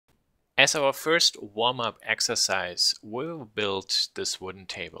As our first warm-up exercise, we'll build this wooden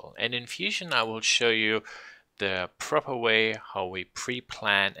table. And in Fusion, I will show you the proper way how we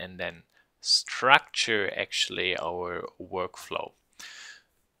pre-plan and then structure actually our workflow.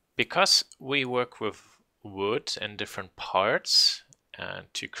 Because we work with wood and different parts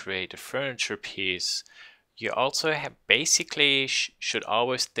to create a furniture piece, you also basically should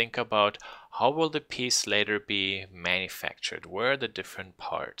always think about how will the piece later be manufactured, where are the different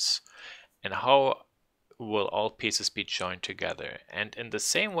parts, and how will all pieces be joined together. And in the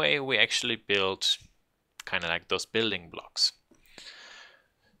same way, we actually build kind of like those building blocks.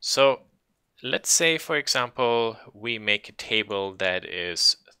 So let's say, for example, we make a table that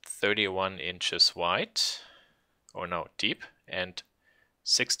is 31 inches wide, or no, deep, and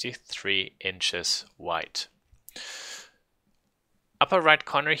 63 inches wide. Upper right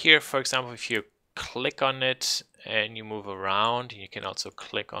corner here, for example, if you click on it and you move around, you can also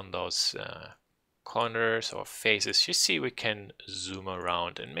click on those corners or faces. You see we can zoom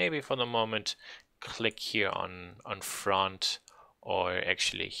around and maybe for the moment click here on front, or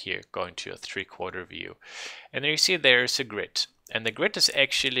actually here going to a 3/4 view. And then you see there's a grid, and the grid is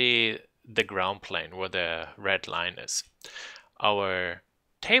actually the ground plane where the red line is. Our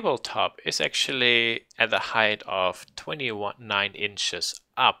tabletop is actually at the height of 29 inches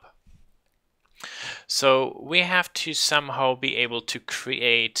up. So we have to somehow be able to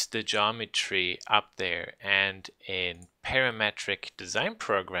create the geometry up there, and in parametric design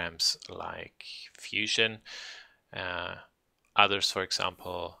programs like Fusion, others for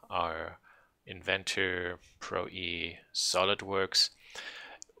example are Inventor, Pro-E, SolidWorks,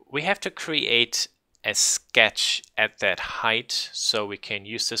 we have to create a sketch at that height so we can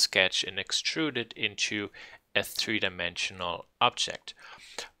use the sketch and extrude it into a three-dimensional object.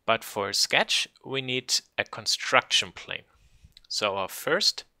 But for a sketch, we need a construction plane. So our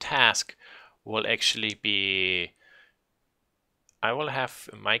first task will actually be, I will have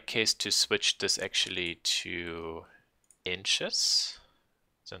in my case to switch this actually to inches,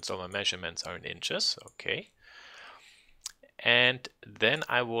 since all my measurements are in inches, okay. And then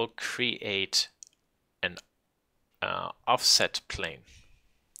I will create an offset plane.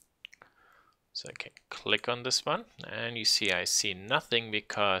 So I can click on this one, and you see I see nothing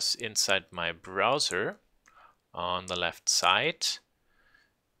because inside my browser on the left side,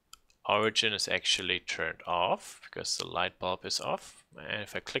 origin is actually turned off because the light bulb is off. And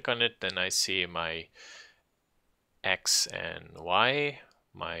if I click on it, then I see my X and Y,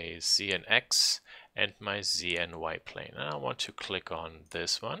 my Z and X, and my Z and Y plane. And I want to click on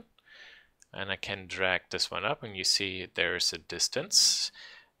this one, and I can drag this one up, and you see there's a distance,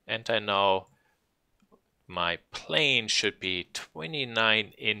 and I know my plane should be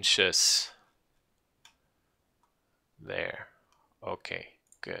 29 inches there. Okay,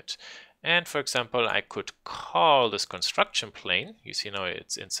 good. And for example, I could call this construction plane, you see now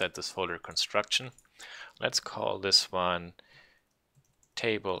it's inside this folder construction. Let's call this one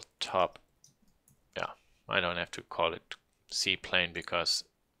tabletop. Yeah, I don't have to call it C plane because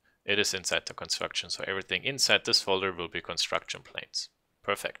it is inside the construction. So everything inside this folder will be construction planes.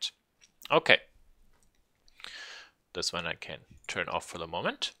 Perfect. Okay. This one I can turn off for the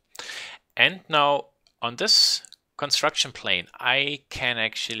moment. And now on this construction plane, I can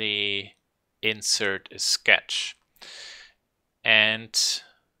actually insert a sketch. And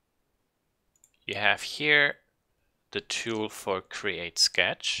you have here the tool for create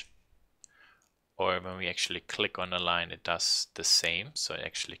sketch. Or when we actually click on a line, it does the same. So it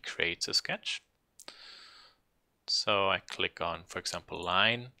actually creates a sketch. So I click on, for example,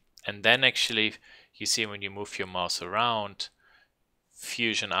 line. And then actually, you see when you move your mouse around,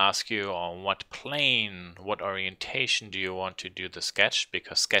 Fusion asks you on what plane, what orientation do you want to do the sketch,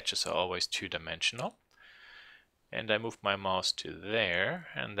 because sketches are always two-dimensional. And I move my mouse to there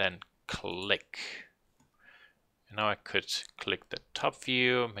and then click. And now I could click the top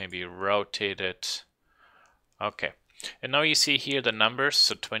view, maybe rotate it. Okay. And now you see here the numbers,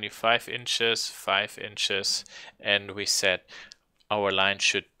 so 25 inches, 5 inches, and we said our line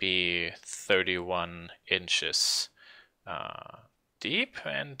should be 31 inches deep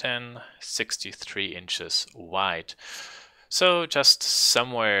and then 63 inches wide. So just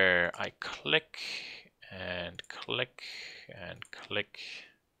somewhere I click and click and click,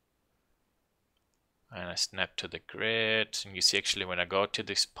 and I snap to the grid, and you see actually when I go to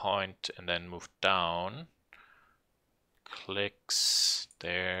this point and then move down, clicks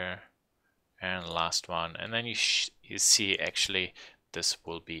there, and last one, and then you see actually this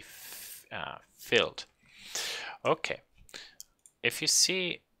will be filled. Okay, if you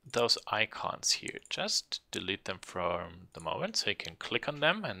see those icons here, just delete them from the moment. So you can click on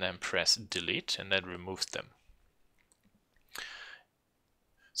them and then press delete, and that removes them.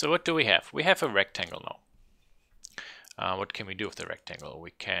 So what do we have? We have a rectangle now. What can we do with the rectangle?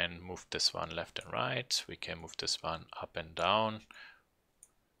 We can move this one left and right. We can move this one up and down.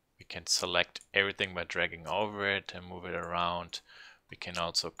 We can select everything by dragging over it and move it around. We can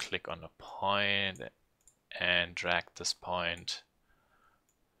also click on a point and drag this point.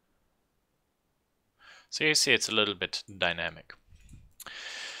 So you see it's a little bit dynamic.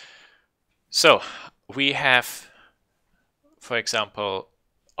 So we have, for example,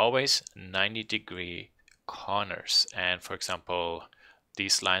 always 90-degree corners, and for example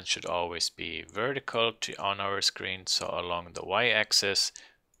these lines should always be vertical on our screen, so along the y-axis.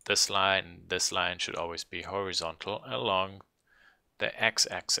 This line should always be horizontal along the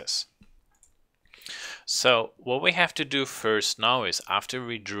x-axis. So what we have to do first now is, after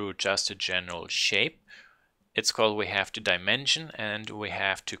we drew just a general shape, it's called, we have to dimension and we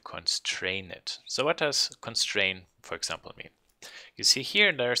have to constrain it. So what does constrain, for example, mean? You see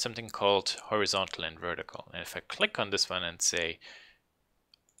here there's something called horizontal and vertical, and if I click on this one and say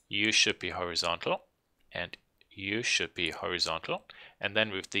you should be horizontal and you should be horizontal, and then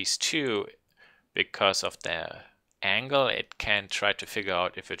with these two, because of the angle, it can try to figure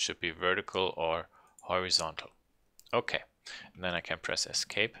out if it should be vertical or horizontal. Okay, and then I can press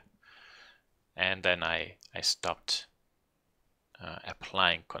escape, and then I stopped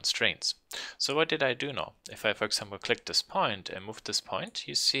applying constraints. So what did I do now? If I, for example, click this point and move this point,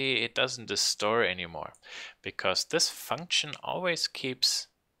 you see it doesn't distort anymore, because this function always keeps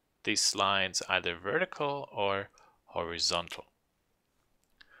these lines either vertical or horizontal.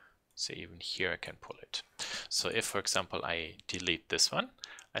 So even here I can pull it. So if, for example, I delete this one,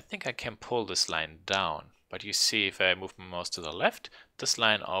 I think I can pull this line down. But you see, if I move my mouse to the left, this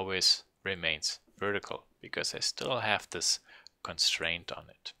line always remains vertical, because I still have this constraint on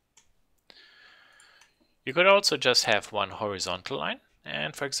it. You could also just have one horizontal line,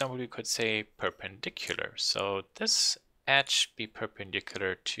 and for example you could say perpendicular. So this edge be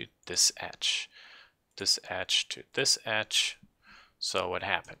perpendicular to this edge to this edge. So what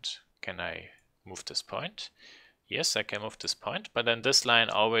happened? Can I move this point? Yes, I can move this point, but then this line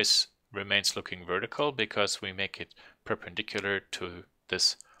always remains looking vertical because we make it perpendicular to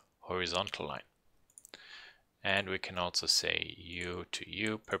this horizontal line. And we can also say U to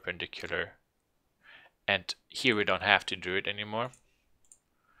U perpendicular. And here we don't have to do it anymore.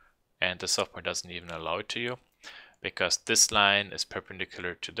 And the software doesn't even allow it to you, because this line is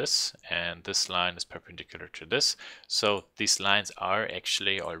perpendicular to this and this line is perpendicular to this. So these lines are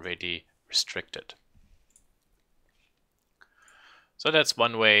actually already restricted. So that's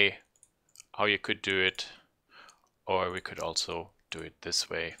one way how you could do it, or we could also do it this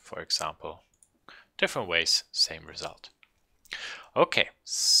way, for example. Different ways, same result. Okay,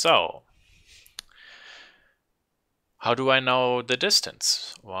 so how do I know the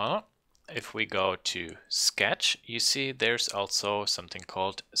distance? Well, if we go to sketch, you see there's also something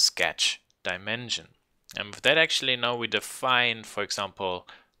called sketch dimension. And with that, actually now we define, for example,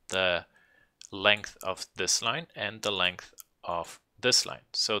 the length of this line and the length of this line.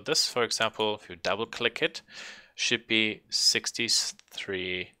 So this, for example, if you double click it, should be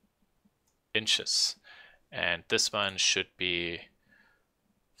 63 inches. And this one should be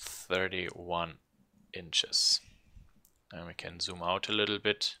 31 inches. And we can zoom out a little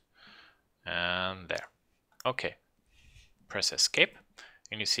bit, and there. Okay, press escape,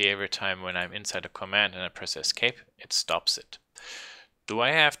 and you see every time when I'm inside a command and I press escape, it stops it. Do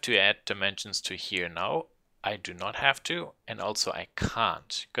I have to add dimensions to here now? I do not have to, and also I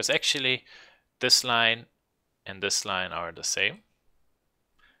can't, because actually this line and this line are the same.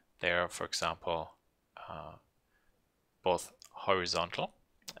 They are, for example, both horizontal,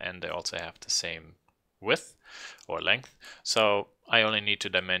 and they also have the same width or length. So I only need to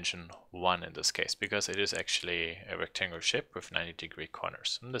dimension one in this case, because it is actually a rectangular shape with 90-degree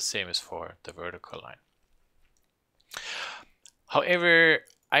corners. And the same is for the vertical line. However,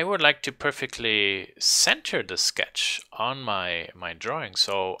 I would like to perfectly center the sketch on my drawing.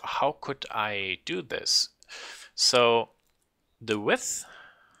 So how could I do this? So the width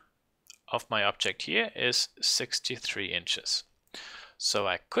of my object here is 63 inches. So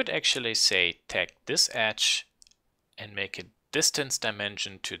I could actually say take this edge and make a distance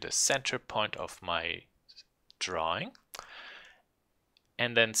dimension to the center point of my drawing,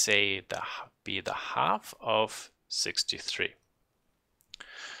 and then say be the half of 63.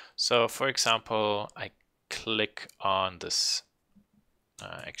 So for example, I click on this.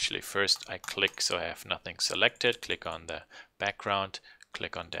 Actually, first I click so I have nothing selected, click on the background,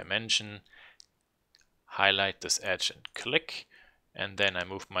 click on dimension, highlight this edge and click, and then I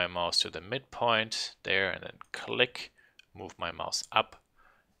move my mouse to the midpoint there and then click, move my mouse up,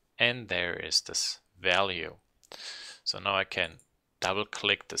 and there is this value. So now I can double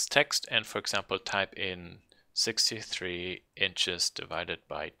click this text and, for example, type in 63 inches divided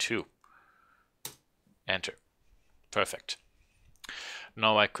by 2. Enter. Perfect.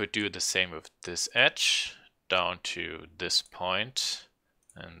 Now I could do the same with this edge down to this point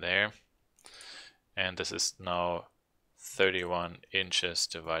and there. And this is now 31 inches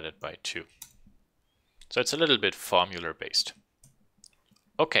divided by 2. So it's a little bit formula based.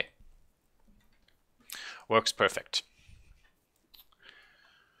 Okay. Works perfect.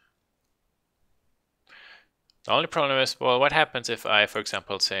 The only problem is, well, what happens if I, for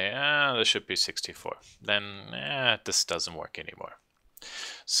example, say, this should be 64? Then this doesn't work anymore.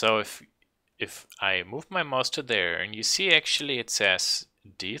 So if I move my mouse to there, and you see actually it says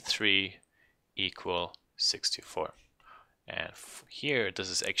D3 equal 64. And here, this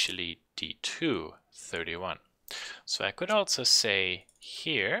is actually D2, 31. So I could also say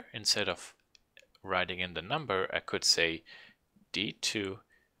here, instead of writing in the number, I could say D2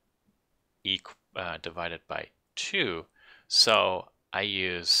 divided by 2. So I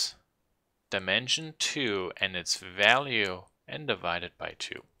use dimension 2 and its value and divide it by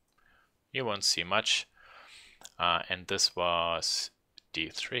 2. You won't see much. And this was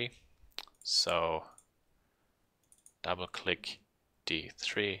D3. So double click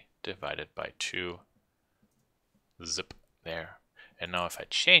D3 divided by 2. Zip there. And now if I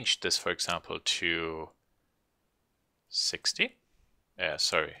change this, for example, to 60,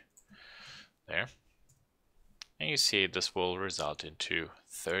 there, and you see this will result into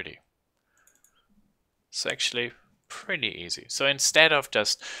 30. So actually pretty easy. So instead of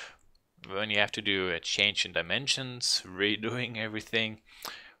just when you have to do a change in dimensions, redoing everything,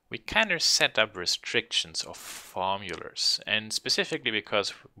 we kind of set up restrictions of formulas. And specifically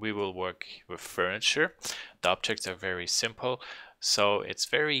because we will work with furniture, the objects are very simple. So it's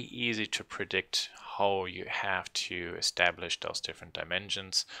very easy to predict how you have to establish those different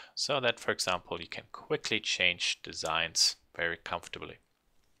dimensions so that, for example, you can quickly change designs very comfortably.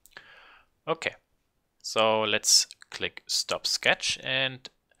 Okay, so let's click Stop Sketch and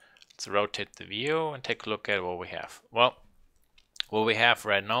let's rotate the view and take a look at what we have. Well, what we have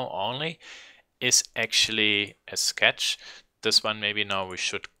right now only is actually a sketch. This one maybe now we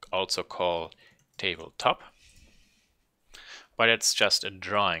should also call tabletop. But it's just a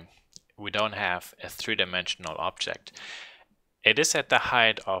drawing. We don't have a three-dimensional object. It is at the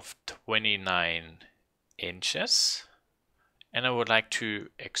height of 29 inches. And I would like to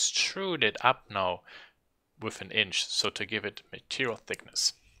extrude it up now with an inch, so to give it material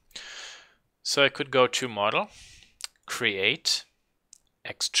thickness. So I could go to Model, Create,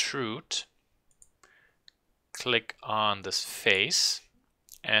 Extrude, click on this face,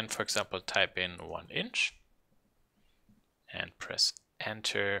 and for example type in 1 inch. And press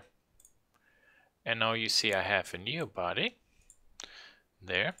Enter. And now you see I have a new body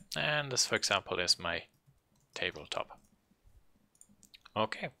there. And this, for example, is my tabletop.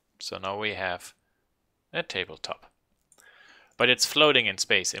 Okay, so now we have a tabletop. But it's floating in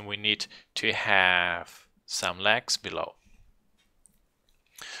space and we need to have some legs below.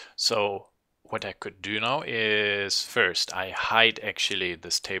 So what I could do now is first I hide actually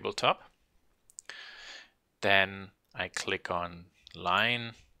this tabletop. Then I click on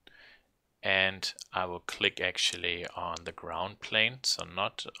line and I will click actually on the ground plane, so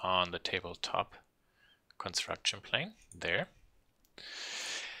not on the tabletop construction plane there.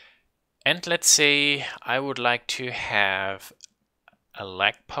 And let's say I would like to have a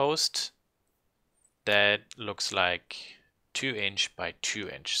leg post that looks like 2 inch by 2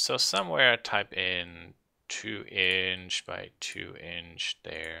 inch. So somewhere I type in 2 inch by 2 inch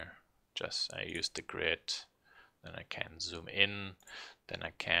there. Just I use the grid. Then I can zoom in, then I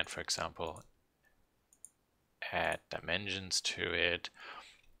can, for example, add dimensions to it.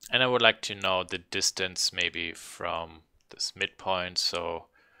 And I would like to know the distance maybe from this midpoint. So,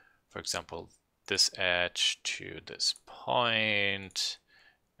 for example, this edge to this point,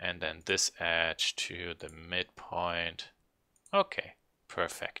 and then this edge to the midpoint. Okay,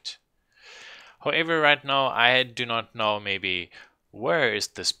 perfect. However, right now I do not know maybe where is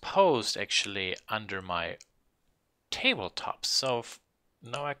this post actually under my tabletop. So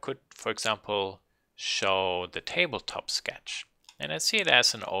now I could, for example, show the tabletop sketch and I see it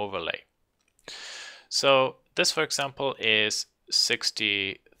as an overlay. So this, for example, is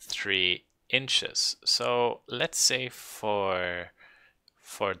 63 inches. So let's say for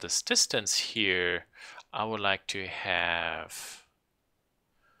this distance here, I would like to have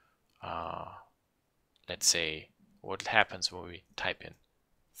let's say what happens when we type in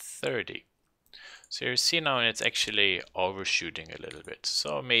 30. So you see now it's actually overshooting a little bit.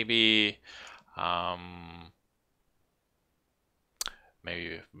 So maybe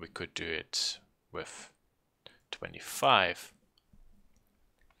maybe we could do it with 25.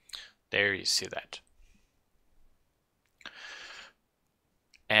 There you see that.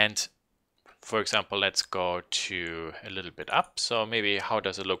 And for example, let's go to a little bit up. So maybe how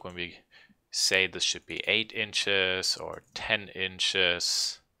does it look when we say this should be 8 inches or 10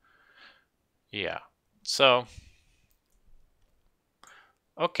 inches? Yeah, so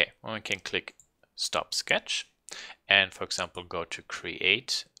okay, well, we can click Stop Sketch and for example go to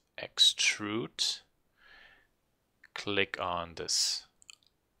Create, Extrude, click on this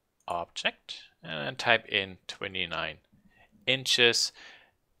object and type in 29 inches.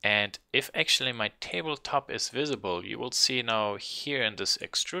 And if actually my tabletop is visible, you will see now here in this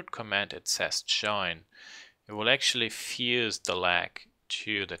extrude command it says join. It will actually fuse the leg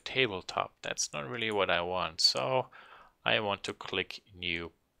to the tabletop. That's not really what I want. So I want to click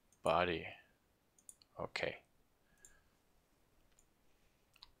new body. Okay.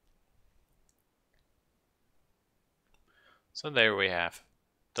 So there we have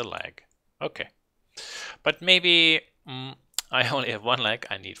the leg. Okay. But maybe I only have one leg,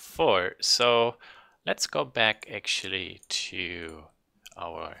 I need 4. So let's go back actually to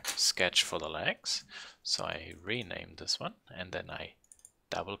our sketch for the legs. So I rename this one and then I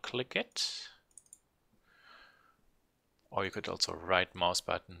double click it. Or you could also right mouse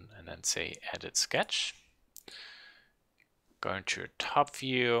button and then say edit sketch. Go into your top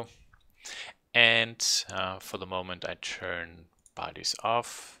view and for the moment I turn bodies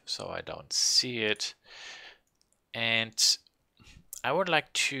off so I don't see it. And I would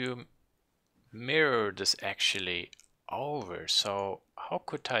like to mirror this actually over. So how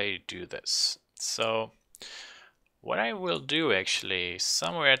could I do this? So what I will do actually,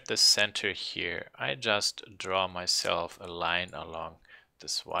 somewhere at the center here, I just draw myself a line along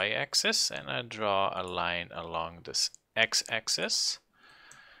this y-axis and I draw a line along this x-axis.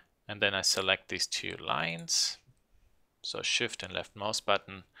 And then I select these 2 lines. So shift and left mouse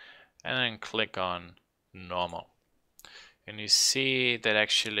button and then click on normal. And you see that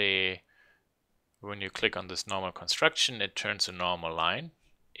actually when you click on this normal construction, it turns a normal line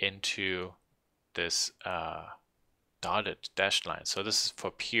into this dotted dashed line. So this is for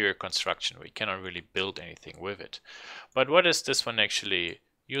pure construction. We cannot really build anything with it. But what is this one actually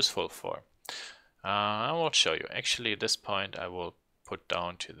useful for? I will show you. Actually, this point I will put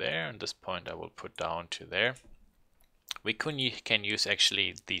down to there, and this point I will put down to there. We can use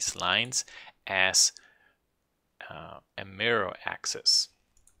actually these lines as a mirror axis.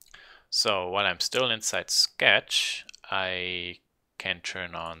 So while I'm still inside Sketch, I can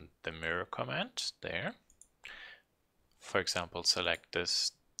turn on the mirror command there. For example, select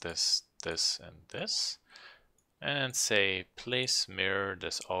this, this, this, and this, and say please mirror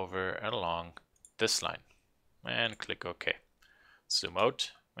this over along this line, and click OK. Zoom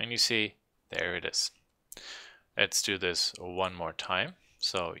out, and you see there it is. Let's do this one more time.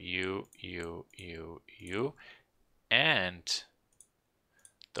 So you, and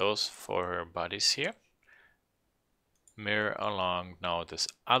those 4 bodies here mirror along now this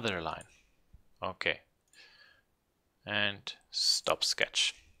other line. Okay. And stop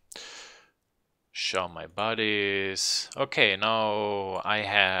sketch. Show my bodies. Okay, now I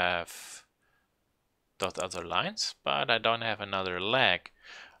have those other lines, but I don't have another leg.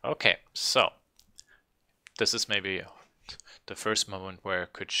 Okay, so this is maybe the first moment where I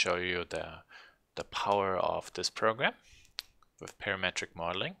could show you the power of this program with parametric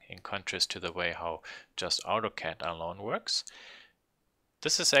modeling in contrast to the way how just AutoCAD alone works.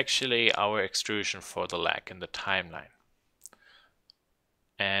 This is actually our extrusion for the leg in the timeline.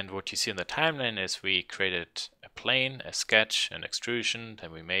 And what you see in the timeline is we created a plane, a sketch, an extrusion,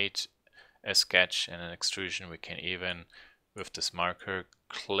 then we made a sketch and an extrusion. We can even, with this marker,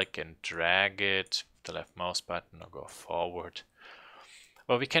 click and drag it with the left mouse button or go forward.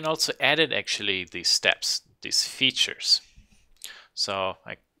 But we can also edit actually these steps, these features. So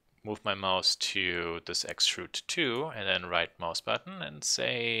I move my mouse to this extrude 2 and then right mouse button and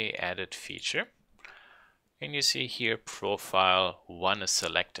say edit feature. And you see here profile 1 is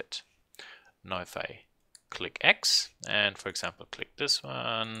selected. Now if I click X and for example click this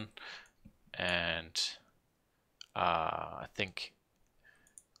one and I think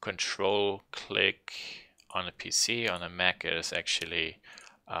control click on a PC, on a Mac it is actually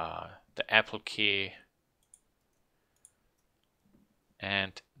the Apple key,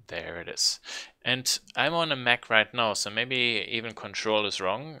 and There it is. And I'm on a Mac right now, so maybe even Control is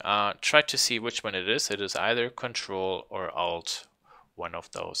wrong. Try to see which one it is. It is either Control or Alt, one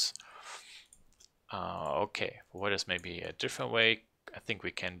of those. Okay, what is maybe a different way? I think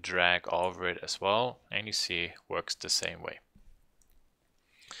we can drag over it as well, and you see works the same way.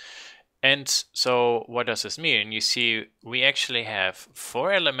 And so what does this mean? You see we actually have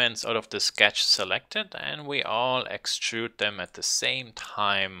 4 elements out of the sketch selected, and we all extrude them at the same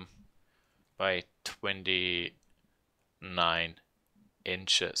time by 29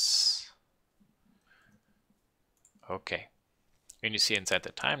 inches. Okay. When you see inside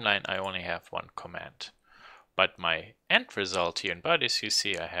the timeline, I only have 1 command. But my end result here in bodies, you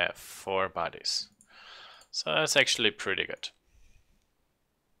see I have 4 bodies. So that's actually pretty good.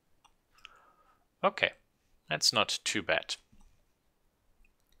 Okay, that's not too bad.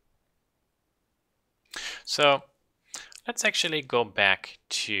 So let's actually go back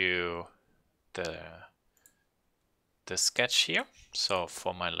to the sketch here. So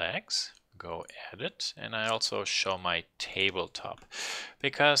for my legs, go edit, and I also show my tabletop,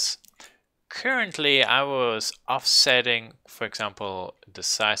 because currently I was offsetting, for example, the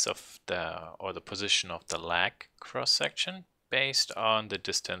size of the position of the leg cross section based on the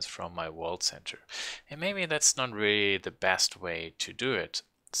distance from my world center. And maybe that's not really the best way to do it.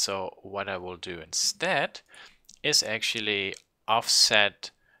 So what I will do instead is actually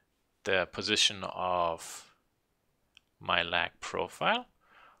offset the position of my leg profile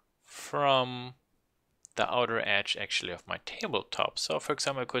from the outer edge actually of my tabletop. So for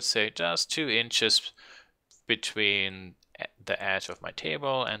example, I could say just 2 inches between the edge of my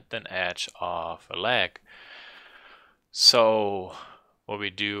table and the edge of a leg. So what we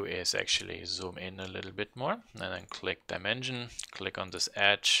do is actually zoom in a little bit more and then click dimension, click on this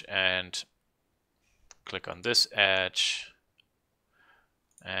edge and click on this edge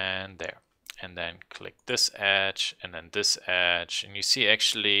and there. And then click this edge and then this edge, and you see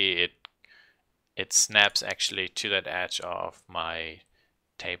actually it snaps actually to that edge of my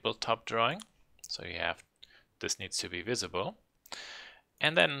tabletop drawing. So you have, this needs to be visible.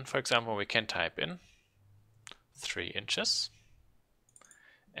 And then, for example, we can type in 3 inches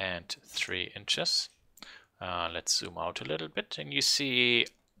and 3 inches. Let's zoom out a little bit, and you see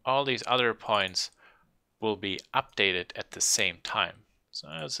all these other points will be updated at the same time. So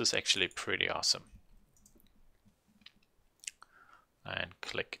this is actually pretty awesome. And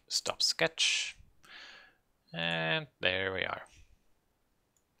click Stop Sketch. And there we are.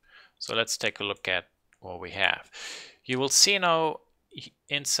 So let's take a look at what we have. You will see now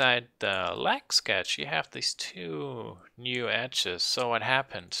inside the leg sketch you have these 2 new edges. So what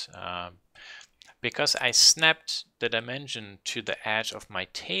happened? Because I snapped the dimension to the edge of my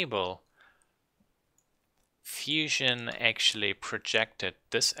table, Fusion actually projected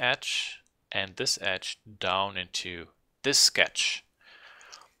this edge and this edge down into this sketch.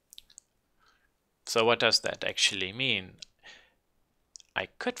 So what does that actually mean? I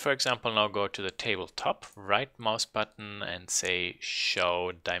could, for example, now go to the tabletop, right mouse button and say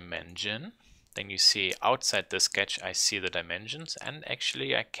show dimension. Then you see outside the sketch I see the dimensions, and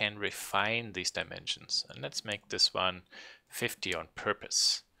actually I can refine these dimensions. And let's make this one 50 on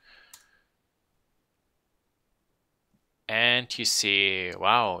purpose. And you see,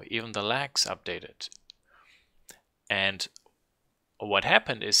 wow, even the legs updated. And what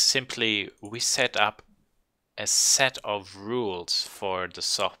happened is simply we set up a set of rules for the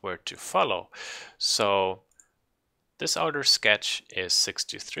software to follow. So this outer sketch is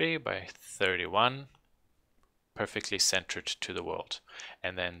 63 by 31, perfectly centered to the world.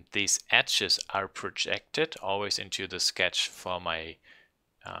 And then these edges are projected always into the sketch for my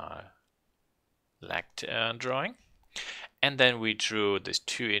leg drawing. And then we drew this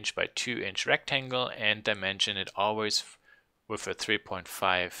 2 inch by 2 inch rectangle and dimension it always with a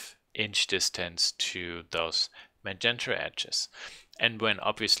 3.5 inch distance to those magenta edges. And when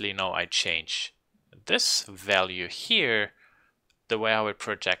obviously now I change this value here, the way how it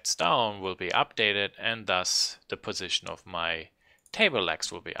projects down will be updated, and thus the position of my table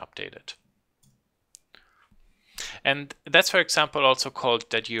legs will be updated. And that's, for example, also called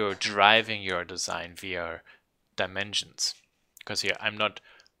that you're driving your design via dimensions, because here I'm not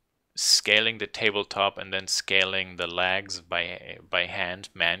scaling the tabletop and then scaling the legs by hand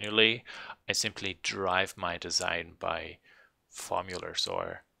manually. I simply drive my design by formulas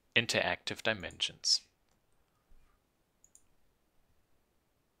or interactive dimensions.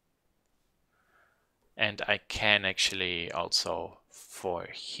 And I can actually also for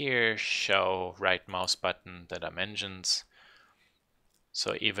here show right mouse button the dimensions.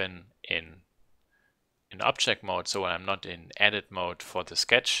 So even in in object mode, so when I'm not in edit mode for the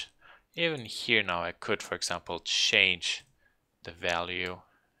sketch, even here now I could, for example, change the value,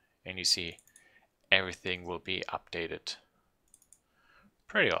 and you see everything will be updated.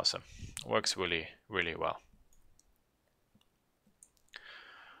 Pretty awesome. Works really, really well.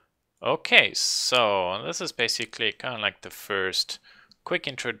 Okay, so this is basically kind of like the first quick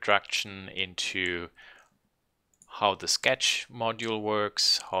introduction into how the sketch module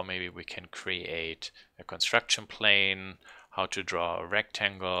works, how maybe we can create a construction plane, how to draw a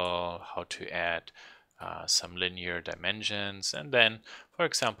rectangle, how to add some linear dimensions, and then, for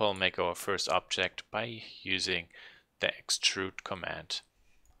example, make our first object by using the extrude command.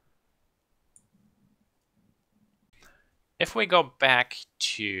 If we go back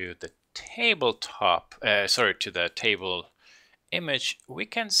to the tabletop, to the table image, we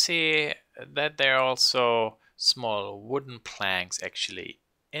can see that there are also small wooden planks actually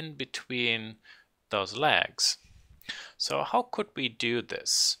in between those legs. So how could we do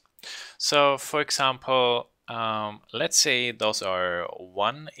this? So for example, let's say those are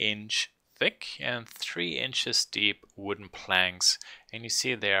 1 inch thick and 3 inches deep wooden planks, and you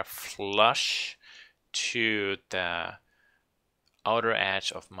see they are flush to the outer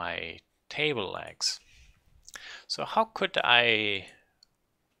edge of my table legs. So how could I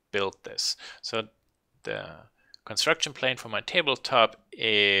build this? So the construction plane for my tabletop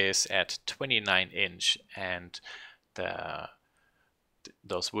is at 29 inch, and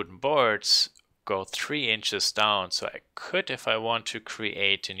those wooden boards go 3 inches down. So I could, if I want to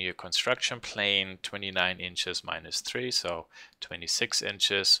create a new construction plane, 29 inches minus 3, so 26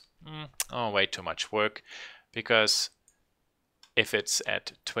 inches. Oh, way too much work, because if it's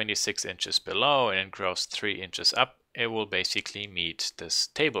at 26 inches below and it grows 3 inches up, it will basically meet this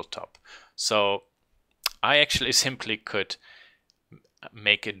tabletop. So I actually simply could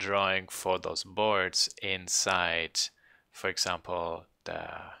make a drawing for those boards inside, for example,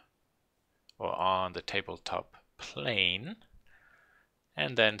 on the tabletop plane,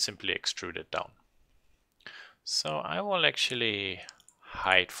 and then simply extrude it down. So I will actually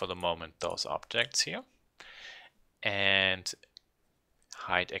hide for the moment those objects here, and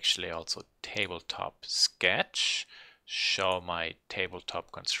hide actually also tabletop sketch, show my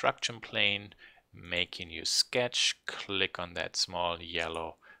tabletop construction plane, make a new sketch, click on that small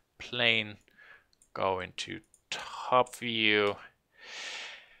yellow plane, go into top view,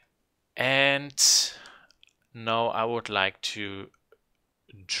 and now I would like to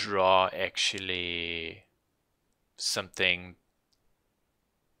draw actually something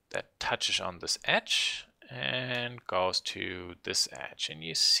that touches on this edge and goes to this edge, and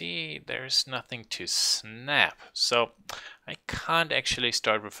you see there's nothing to snap, so I can't actually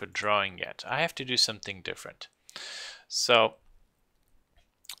start with a drawing yet. I have to do something different. So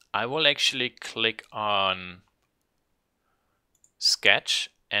I will actually click on sketch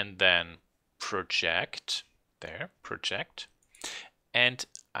and then project, there, project, and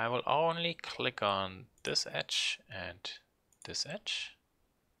I will only click on this edge and this edge,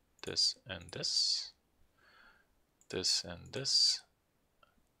 this and this, this and this.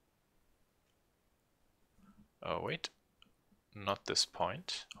 Oh wait, not this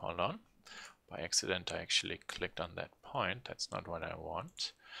point, hold on. By accident I actually clicked on that point. That's not what I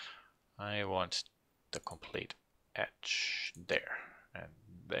want. I want the complete edge there, and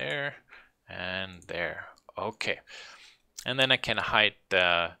there, and there. Okay, and then I can hide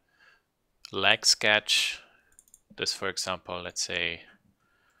the leg sketch. This, for example, let's say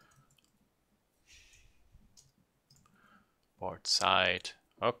board side.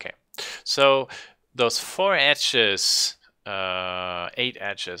 Okay, so those 4 edges, 8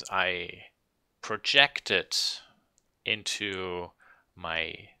 edges, I projected into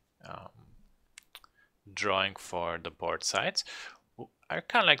my drawing for the board sides are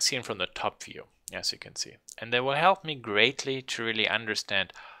kind of like seen from the top view, as you can see, and they will help me greatly to really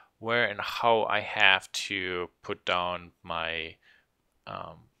understand where and how I have to put down my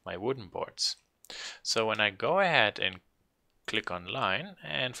my wooden boards. So when I go ahead and click on line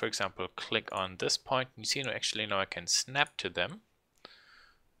and, for example, click on this point, you see actually now I can snap to them,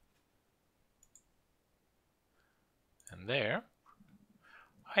 and there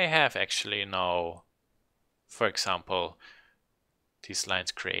I have actually now, for example, these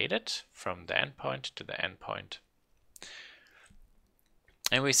lines created from the endpoint to the endpoint.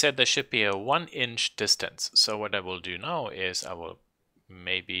 And we said there should be a 1 inch distance. So what I will do now is I will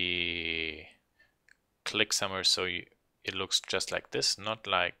maybe click somewhere so it looks just like this, not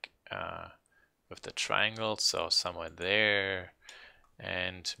like with the triangle. So somewhere there,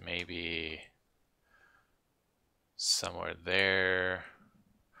 and maybe somewhere there.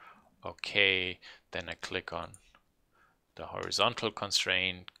 Okay. okay. Then I click on the horizontal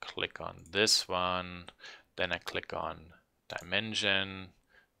constraint, click on this one, then I click on dimension,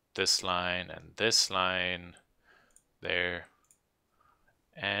 this line and this line there,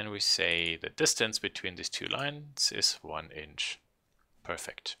 and we say the distance between these two lines is 1 inch.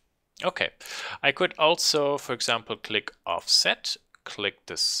 Perfect. Okay, I could also, for example, click offset, click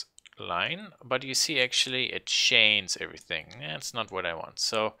this line, but you see actually it chains everything. That's not what I want.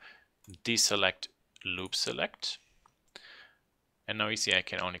 So deselect, loop select. And now you see I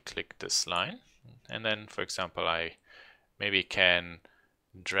can only click this line. And then, for example, I maybe can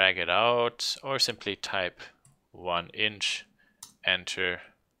drag it out or simply type 1 inch, enter,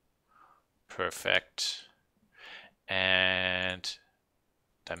 perfect, and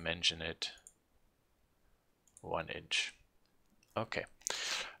dimension it 1 inch. Okay,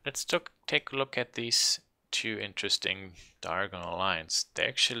 let's take a look at these two interesting diagonal lines. They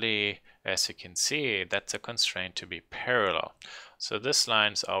actually, as you can see, that's a constraint to be parallel. So this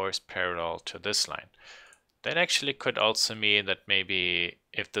line is always parallel to this line. That actually could also mean that maybe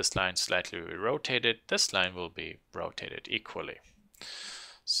if this line slightly rotated, this line will be rotated equally.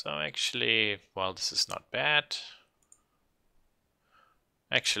 So actually, well, this is not bad.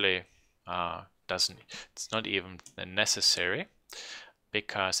 Actually, it's not even necessary,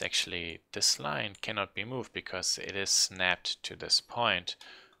 because actually this line cannot be moved because it is snapped to this point.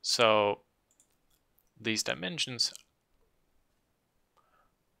 So these dimensions,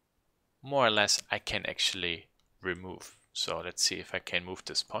 more or less, I can actually remove. So let's see if I can move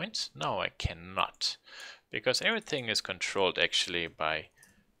this point. No, I cannot, because everything is controlled actually by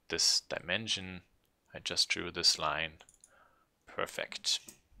this dimension. I just drew this line. Perfect.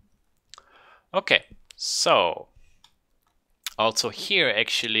 Okay, so also here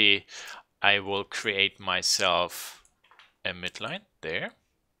actually I will create myself a midline there.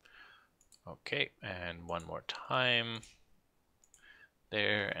 Okay, and one more time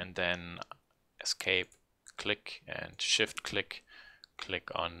there, and then escape, click, and shift click, click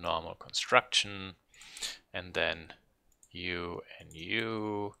on normal construction, and then you and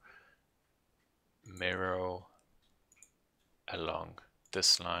you mirror along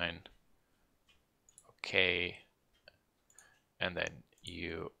this line. Okay, and then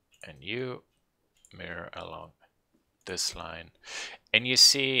you and you mirror along this line. And you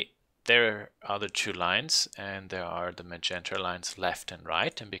see there are the two lines, and there are the magenta lines left and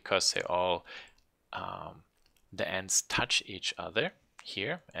right, and because they all the ends touch each other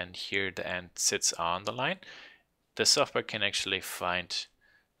here, and here the end sits on the line, the software can actually find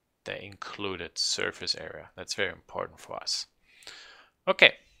the included surface area. That's very important for us.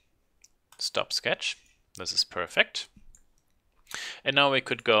 Okay, stop sketch. This is perfect. And now we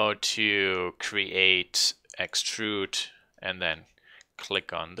could go to create, extrude, and then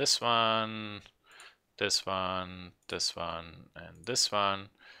click on this one, this one, this one, and this one.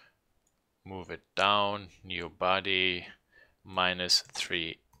 Move it down, new body,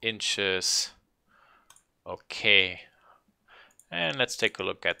 -3 inches. Okay. And let's take a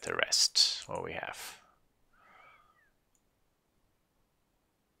look at the rest, what we have.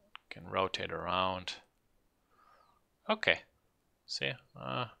 Can rotate around. Okay. See,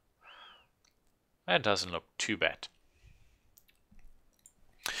 that doesn't look too bad.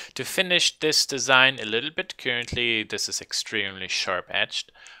 To finish this design a little bit, currently this is extremely sharp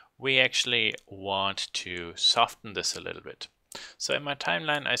edged. We actually want to soften this a little bit. So in my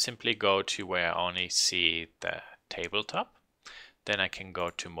timeline, I simply go to where I only see the tabletop. Then I can go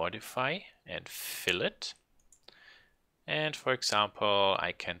to modify and fillet. And for example,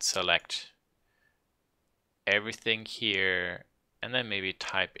 I can select everything here and then maybe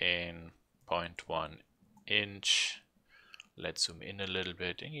type in 0.1 inch. Let's zoom in a little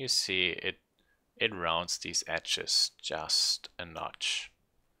bit, and you see it rounds these edges just a notch.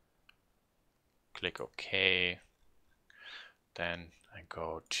 Click OK. Then I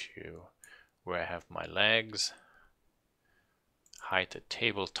go to where I have my legs, hide the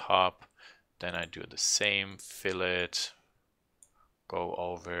tabletop, then I do the same, fillet, go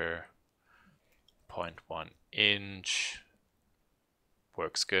over 0.1 inch.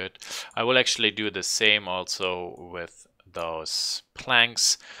 Works good. I will actually do the same also with those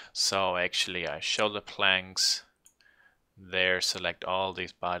planks. So actually I show the planks there, select all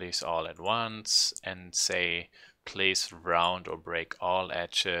these bodies all at once and say please round or break all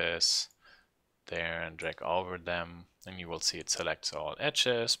edges there and drag over them, and you will see it selects all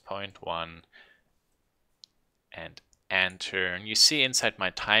edges, 0.1, and enter. And you see inside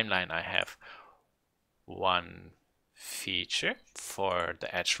my timeline I have one feature for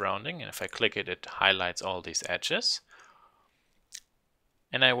the edge rounding, and if I click it, it highlights all these edges.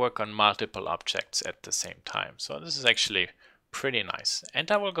 and I work on multiple objects at the same time. So this is actually pretty nice. And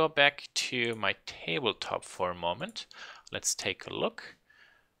I will go back to my tabletop for a moment. Let's take a look.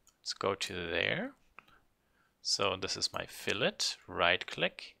 Let's go to there. So this is my fillet, right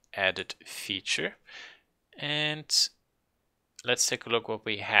click, edit feature, and let's take a look what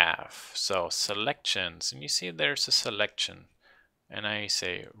we have. So selections, and you see there's a selection, and I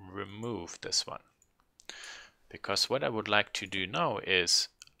say remove this one. Because what I would like to do now is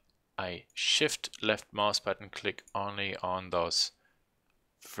I shift left mouse button click only on those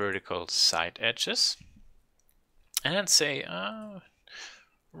vertical side edges and then say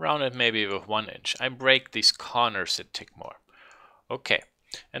round it maybe with 1 inch. I break these corners a tick more. Okay,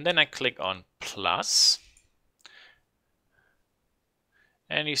 and then I click on plus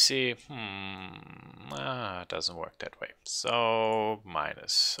and you see it doesn't work that way. So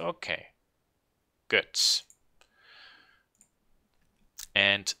minus. Okay, good.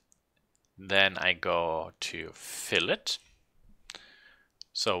 And then I go to fillet.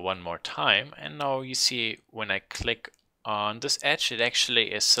 So one more time, and now you see when I click on this edge, it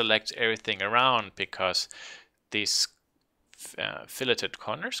actually selects everything around because these filleted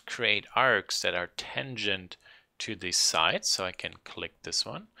corners create arcs that are tangent to these sides. So I can click this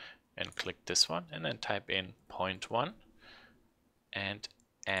one and click this one and then type in 0.1 and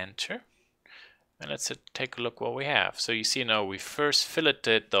enter. And let's take a look what we have. So you see now we first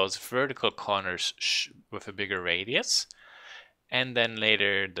filleted those vertical corners with a bigger radius, and then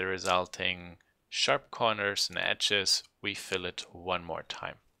later the resulting sharp corners and edges we fillet one more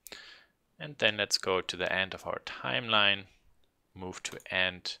time. And then let's go to the end of our timeline, move to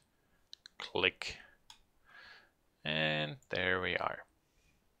end, click, and there we are.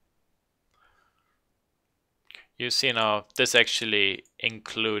 You see now this actually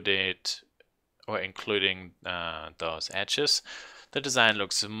including those edges. The design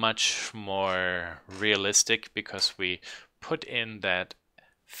looks much more realistic because we put in that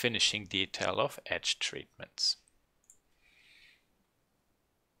finishing detail of edge treatments.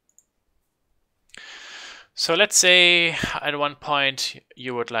 So let's say at one point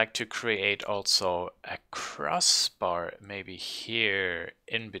you would like to create also a crossbar maybe here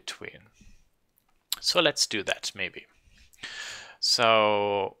in between. So let's do that maybe.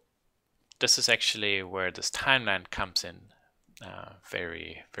 So this is actually where this timeline comes in,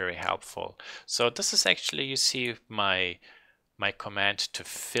 very, very helpful. So this is actually, you see my command to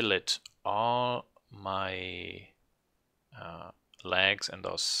fillet all my legs and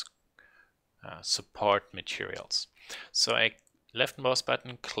those support materials. So I left mouse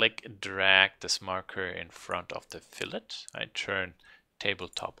button, click, drag this marker in front of the fillet. I turn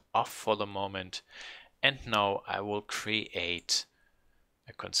tabletop off for the moment, and now I will create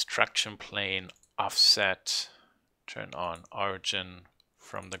a construction plane offset, turn on origin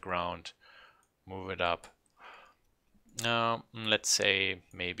from the ground, move it up. Now let's say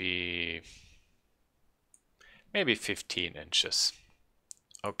maybe 15 inches.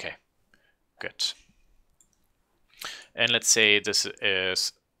 Okay, good. And let's say this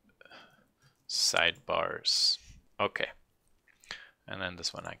is sidebars. Okay. And then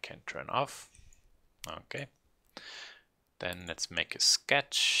this one I can turn off. Okay. Then let's make a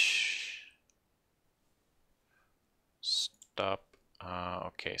sketch. Stop.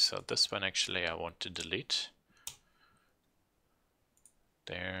 Okay, so this one actually I want to delete.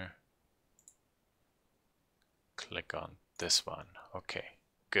 There. Click on this one. Okay,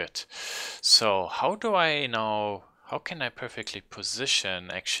 good. So how can I perfectly position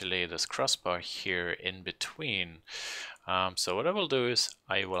actually this crossbar here in between? So what I will do is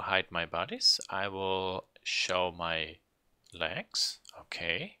I will hide my bodies. I will show my legs.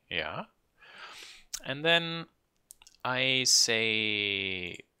 Okay, yeah. And then I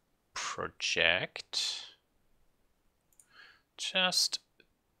say project just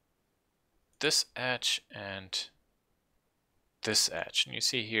this edge and this edge. And you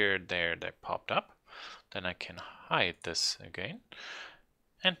see here, they popped up. Then I can hide this again.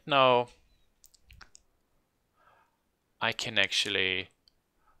 And now I can actually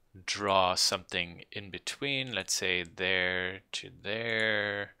draw something in between, let's say there to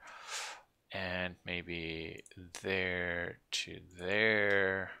there, and maybe there to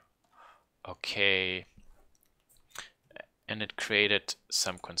there. Okay, and it created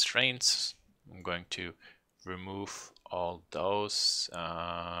some constraints. I'm going to remove all those.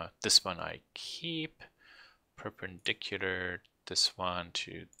 This one I keep, perpendicular this one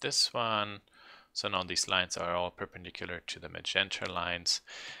to this one. So now these lines are all perpendicular to the magenta lines,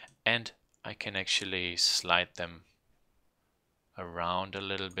 and I can actually slide them around a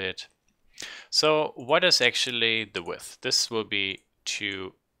little bit. So what is actually the width? This will be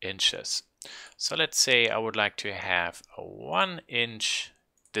 2 inches. So let's say I would like to have a 1 inch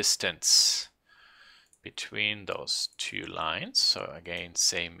distance between those two lines. So again,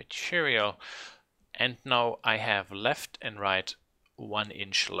 same material. And now I have left and right 1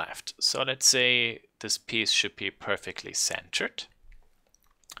 inch left. So let's say this piece should be perfectly centered.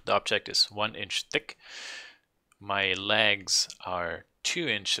 The object is 1 inch thick. My legs are 2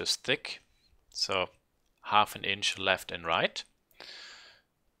 inches thick. So half an inch left and right.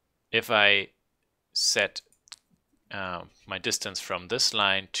 If I set my distance from this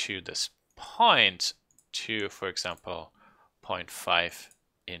line to this point to, for example, 0.5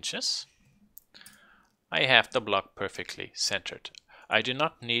 inches, I have the block perfectly centered. I do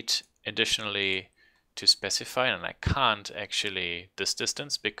not need additionally to specify, and I can't actually this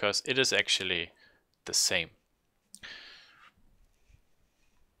distance because it is actually the same.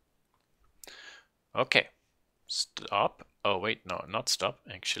 Okay, stop. Oh wait, no, not stop.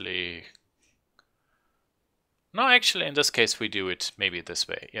 Actually, no, actually in this case we do it maybe this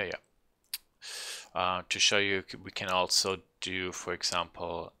way. Yeah. To show you, we can also do, for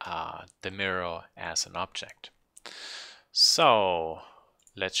example, the mirror as an object. So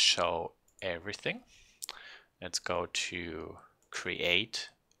let's show everything. Let's go to create,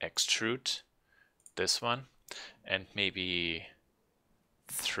 extrude, this one, and maybe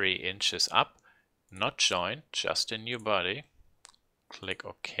 3 inches up, not join, just a new body. Click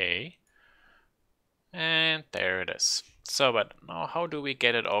OK. And there it is. So, but now how do we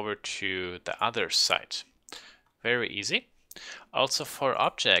get it over to the other side? Very easy. Also for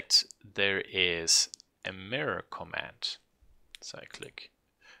objects, there is a mirror command. So I click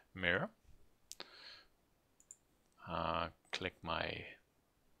mirror, click my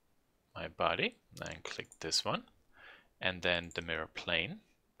body, and click this one, and then the mirror plane.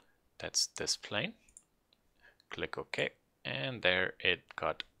 That's this plane. Click OK, and there it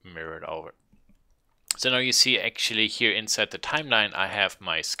got mirrored over. So now you see actually here inside the timeline I have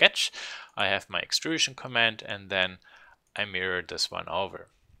my sketch, I have my extrusion command, and then I mirrored this one over.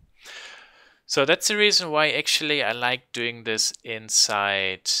 So that's the reason why actually I like doing this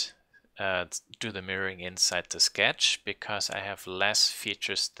inside, do the mirroring inside the sketch, because I have less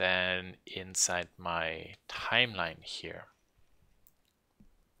features than inside my timeline here.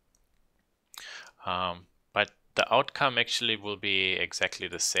 But the outcome actually will be exactly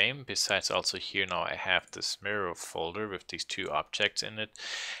the same. Besides, also here now I have this mirror folder with these two objects in it,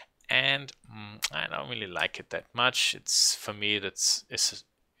 and I don't really like it that much. It's, for me,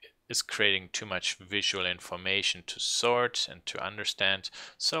 is creating too much visual information to sort and to understand.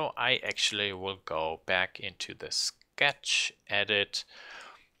 So I actually will go back into the sketch, edit,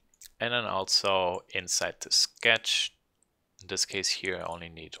 and then also inside the sketch. In this case here I only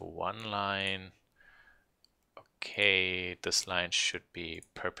need one line. Okay, this line should be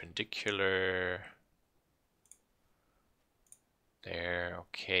perpendicular. There,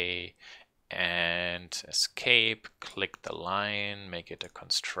 okay. And escape, click the line, make it a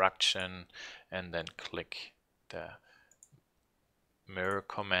construction, and then click the mirror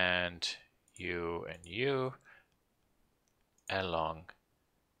command, U and U, along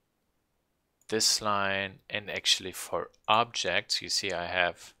this line. And actually for objects, you see I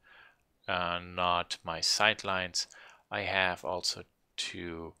have not my sight lines. I have also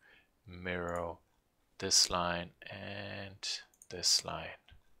to mirror this line and this line.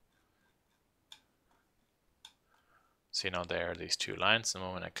 See, now there are these two lines. The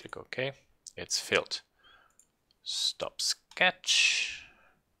moment I click OK, it's filled. Stop sketch.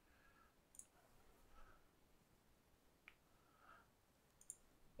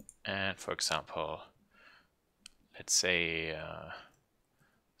 And for example, let's say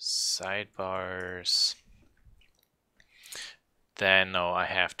sidebars. Then now I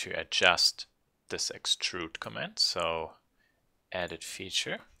have to adjust this extrude command. So edit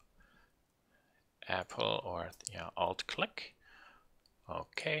feature, Apple, or Alt click.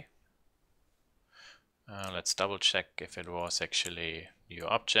 Okay. Let's double check if it was actually new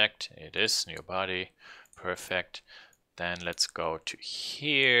object. It is new body. Perfect. Then let's go to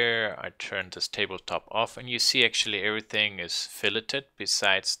here. I turn this tabletop off, and you see actually everything is filleted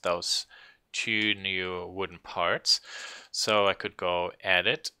besides those two new wooden parts. So I could go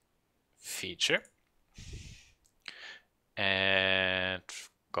edit, feature, and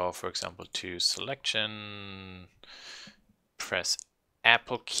go, for example, to selection, press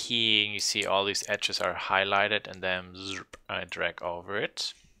Apple key, and you see all these edges are highlighted, and then I drag over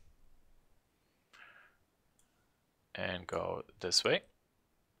it and go this way.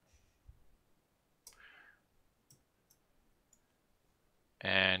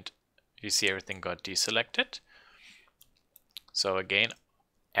 And you see everything got deselected. So again,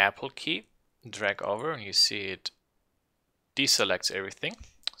 Apple key, drag over, and you see it deselects everything.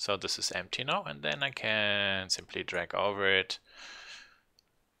 So this is empty now, and then I can simply drag over it,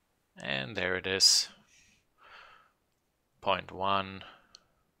 and there it is. 0.1.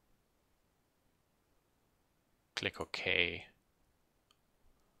 Click OK.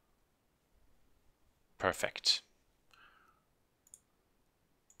 Perfect.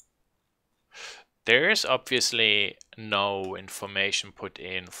 There is obviously no information put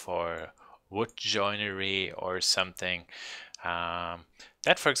in for wood joinery or something.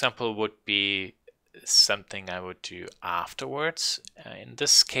 That, for example, would be something I would do afterwards. In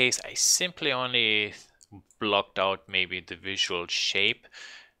this case, I simply only blocked out maybe the visual shape.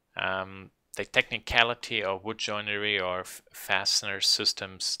 The technicality of wood joinery or fastener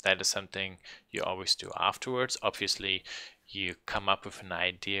systems, that is something you always do afterwards. Obviously, you come up with an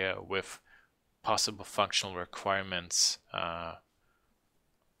idea with possible functional requirements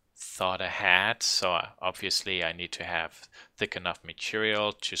thought ahead. So obviously I need to have thick enough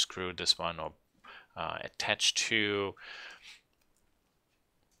material to screw this one or attach to,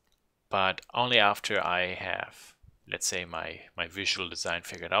 but only after I have, let's say, my visual design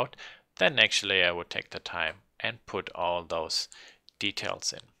figured out, then actually I would take the time and put all those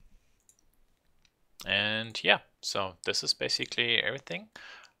details in. And yeah, so this is basically everything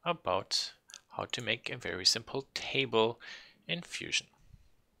about how to make a very simple table in Fusion.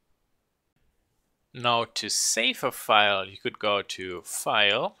 Now to save a file, you could go to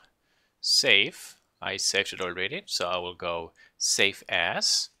File, Save. I saved it already, so I will go Save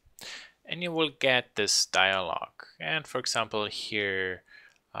As, and you will get this dialog. And for example, here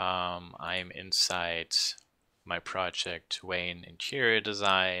I'm inside my project Wayne Interior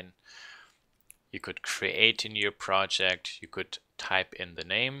Design. You could create a new project, you could type in the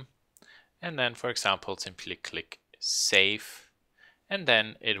name, and then for example simply click Save, and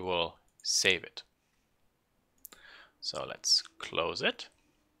then it will save it. So let's close it.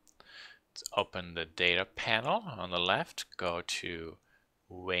 Let's open the data panel on the left, go to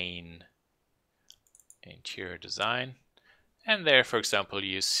Wayne Interior Design, and there, for example,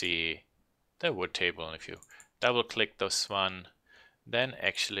 you see the wood table. And if you double click this one, then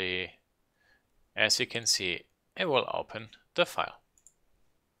actually, as you can see, it will open the file.